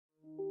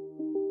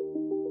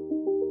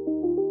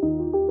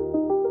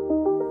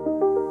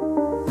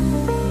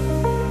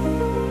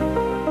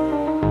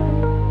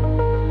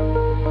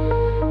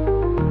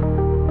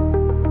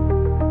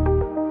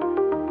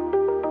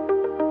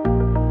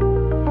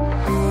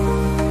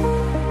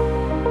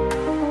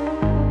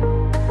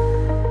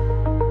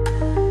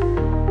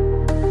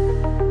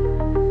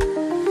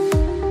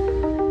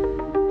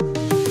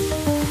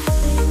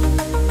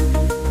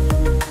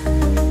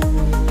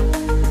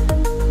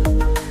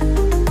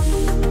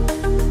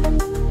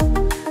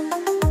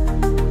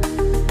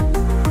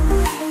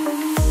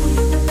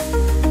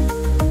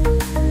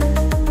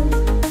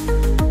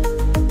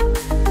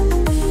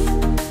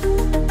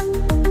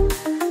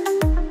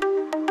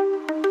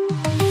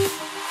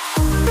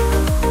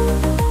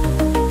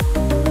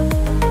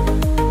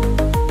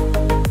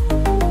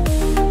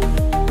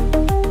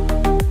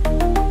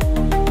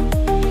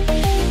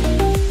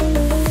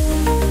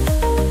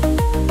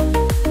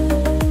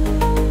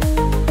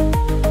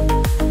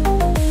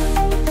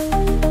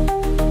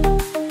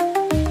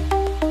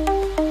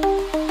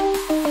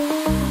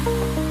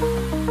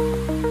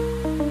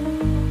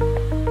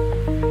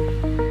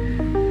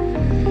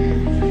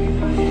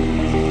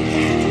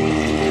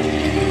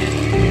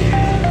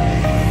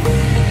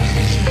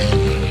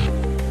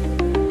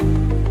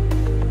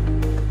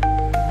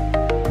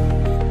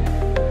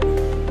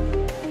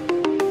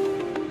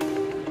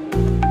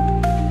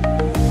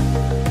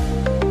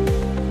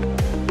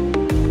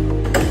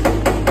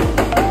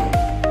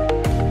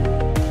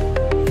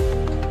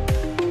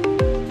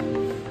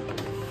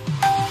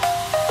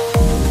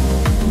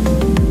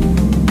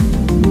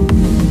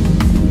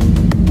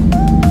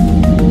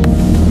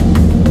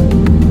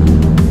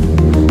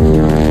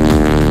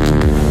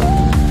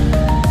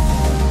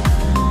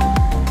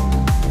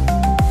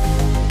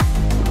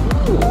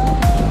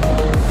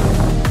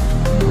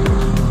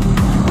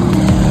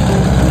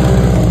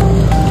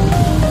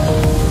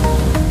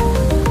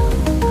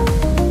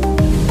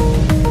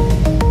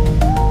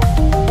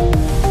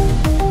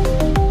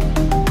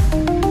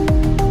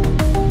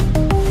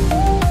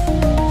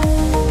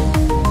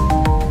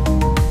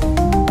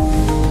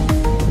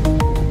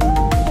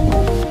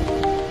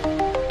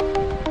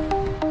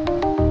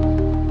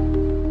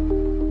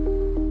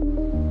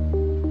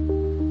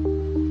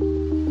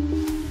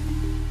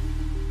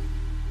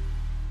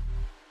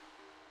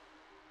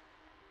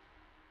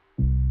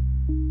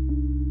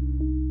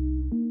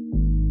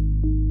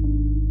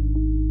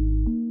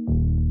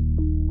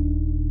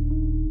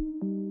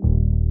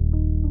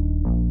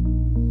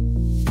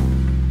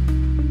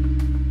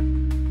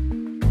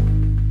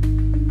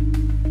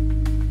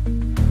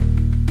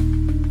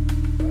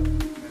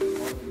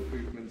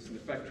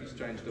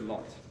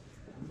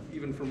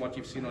different from what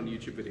you've seen on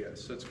YouTube videos.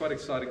 So it's quite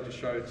exciting to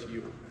show it to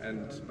you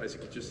and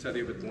basically just tell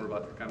you a bit more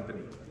about the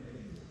company.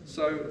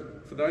 So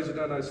for those who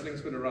don't know,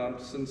 Sling's been around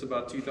since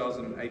about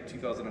 2008,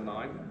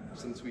 2009,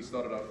 since we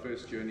started our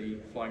first journey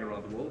flying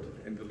around the world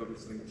in the little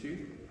Sling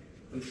 2.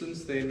 And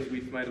since then,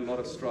 we've made a lot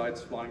of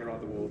strides flying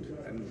around the world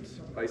and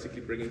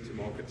basically bringing to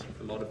market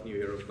a lot of new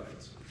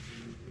aeroplanes.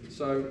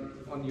 So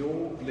on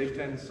your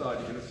left-hand side,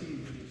 you're going to see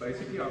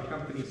basically our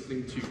company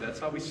Sling 2. That's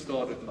how we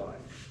started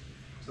life.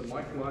 So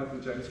Mike Wyatt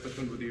and James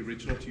Pittman were the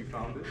original two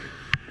founders.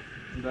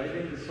 And they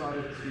then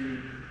decided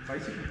to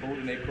basically build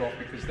an aircraft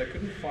because they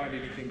couldn't find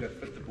anything that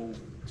fit the bill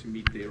to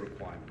meet their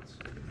requirements.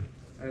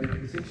 And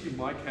essentially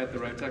Mike had the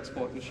Rotax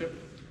partnership,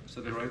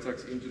 so the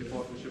Rotax engine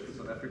partnership with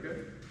South Africa.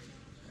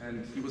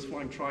 And he was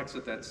flying trikes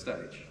at that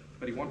stage,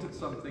 but he wanted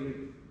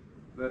something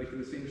that he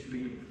could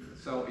essentially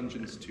sell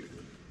engines to.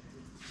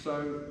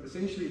 So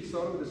essentially it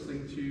started with this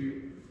thing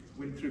to,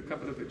 went through a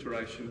couple of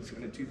iterations,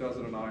 and in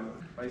 2009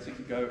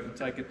 basically go and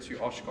take it to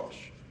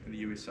Oshkosh in the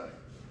USA,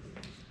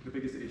 the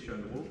biggest air show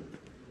in the world.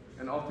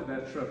 And after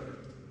that trip,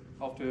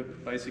 after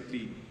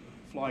basically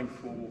flying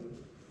for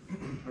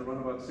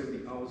around about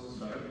 70 hours or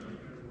so,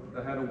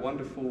 they had a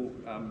wonderful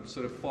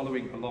sort of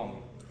following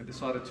along and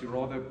decided to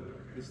rather,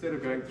 instead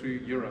of going through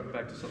Europe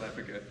back to South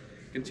Africa,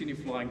 continue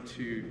flying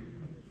to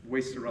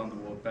west around the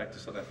world back to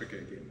South Africa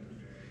again.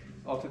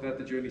 After that,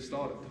 the journey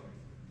started.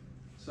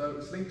 So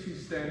Sling 2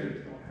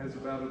 standard has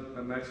about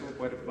a maximum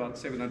weight of about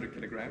 700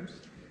 kilograms.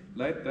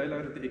 They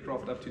loaded the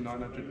aircraft up to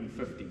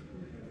 950.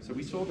 So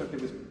we saw that there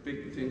was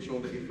big potential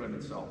in the airframe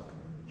itself.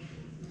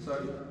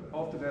 So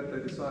after that, they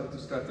decided to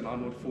strap the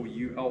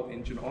 914 UL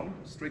engine on,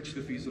 stretch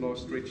the fuselage,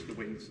 stretch the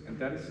wings, and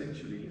that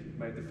essentially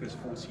made the first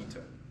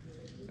four-seater.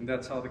 And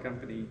that's how the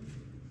company,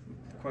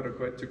 quote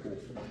unquote, took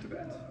off after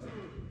that.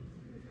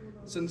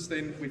 Since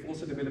then, we've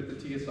also developed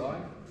the TSI.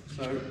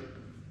 So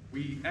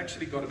we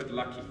actually got a bit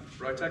lucky.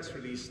 Rotax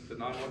released the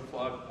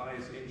 915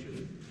 IS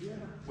engine,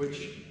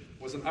 which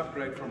was an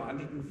upgrade from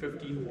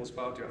 115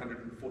 horsepower to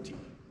 140,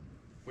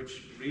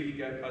 which really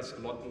gave us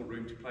a lot more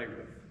room to play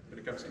with when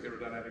it comes to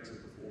aerodynamics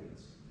and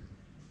performance.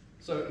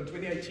 So in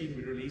 2018,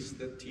 we released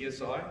the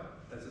TSI,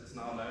 as it's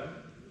now known.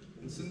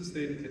 And since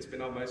then, it's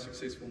been our most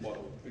successful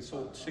model. We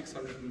sold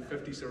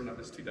 657 of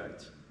us to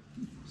date.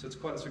 So it's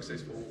quite a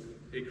successful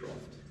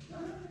aircraft,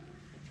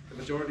 the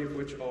majority of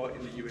which are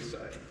in the USA.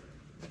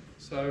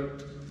 So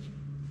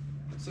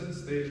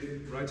since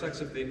then, Rotax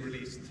have then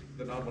released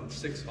the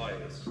 916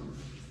 IS.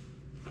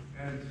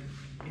 And,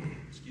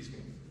 excuse me,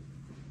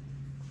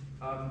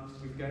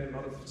 we've gained a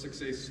lot of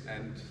success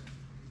and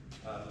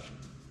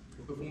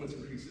performance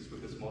increases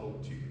with this model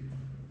too.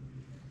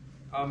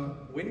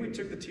 When we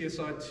took the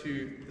TSI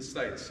to the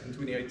States in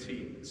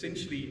 2018,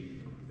 essentially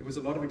there was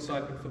a lot of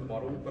excitement for the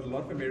model, but a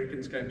lot of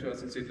Americans came to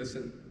us and said,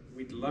 listen,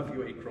 we'd love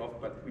your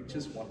aircraft, but we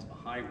just want a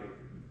high wing.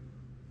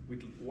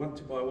 We'd want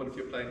to buy one of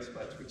your planes,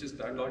 but we just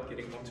don't like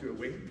getting onto a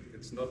wing.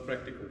 It's not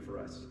practical for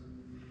us.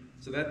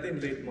 So that then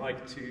led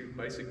Mike to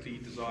basically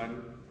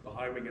design the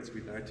high wing as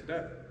we know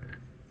today.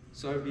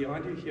 So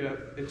behind you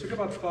here, it took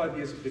about 5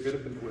 years of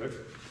development work,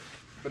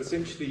 but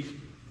essentially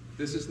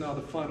this is now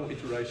the final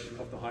iteration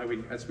of the high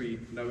wing as we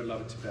know and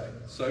love it today.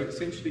 So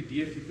essentially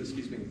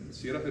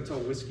Sierra Hotel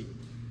Whiskey,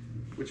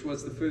 which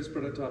was the first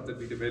prototype that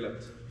we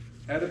developed,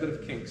 had a bit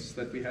of kinks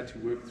that we had to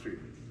work through.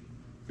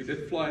 We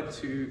did fly it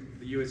to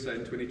the USA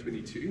in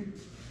 2022,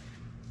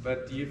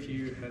 but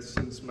DFU has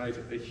since made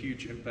a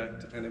huge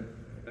impact and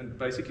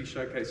basically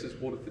showcases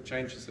all of the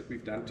changes that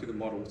we've done to the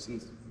model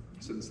since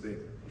then.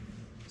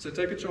 So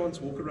take a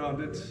chance, walk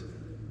around it,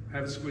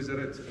 have a squiz at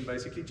it, and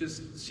basically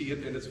just see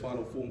it in its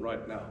final form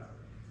right now.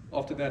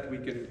 After that, we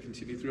can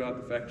continue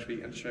throughout the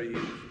factory and show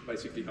you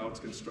basically how it's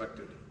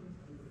constructed.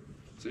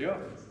 So yeah,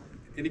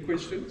 any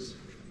questions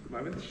at the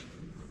moment?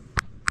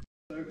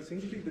 So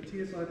essentially the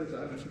TSI does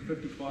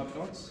 155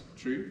 knots,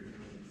 true.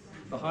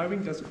 The high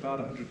wing does about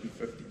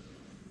 150.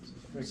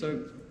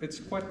 So it's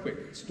quite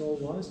quick.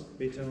 Stall-wise,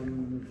 better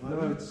on the high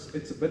wing? No,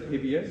 it's a bit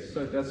heavier,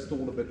 so it does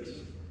stall a bit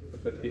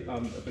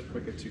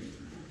quicker too.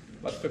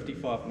 About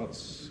 55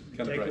 knots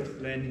calibrate.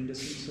 Takeoff landing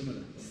distance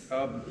similar?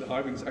 The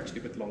high wing's actually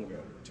a bit longer,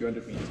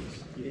 200 meters.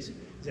 Yes. Is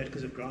that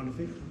because of ground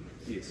effect?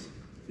 Yes.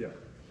 Yeah.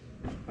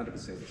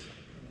 100%.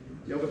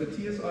 Yeah, with the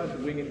TSI,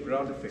 the wing and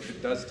ground effect,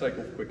 it does take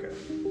off quicker.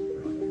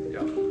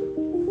 Yeah.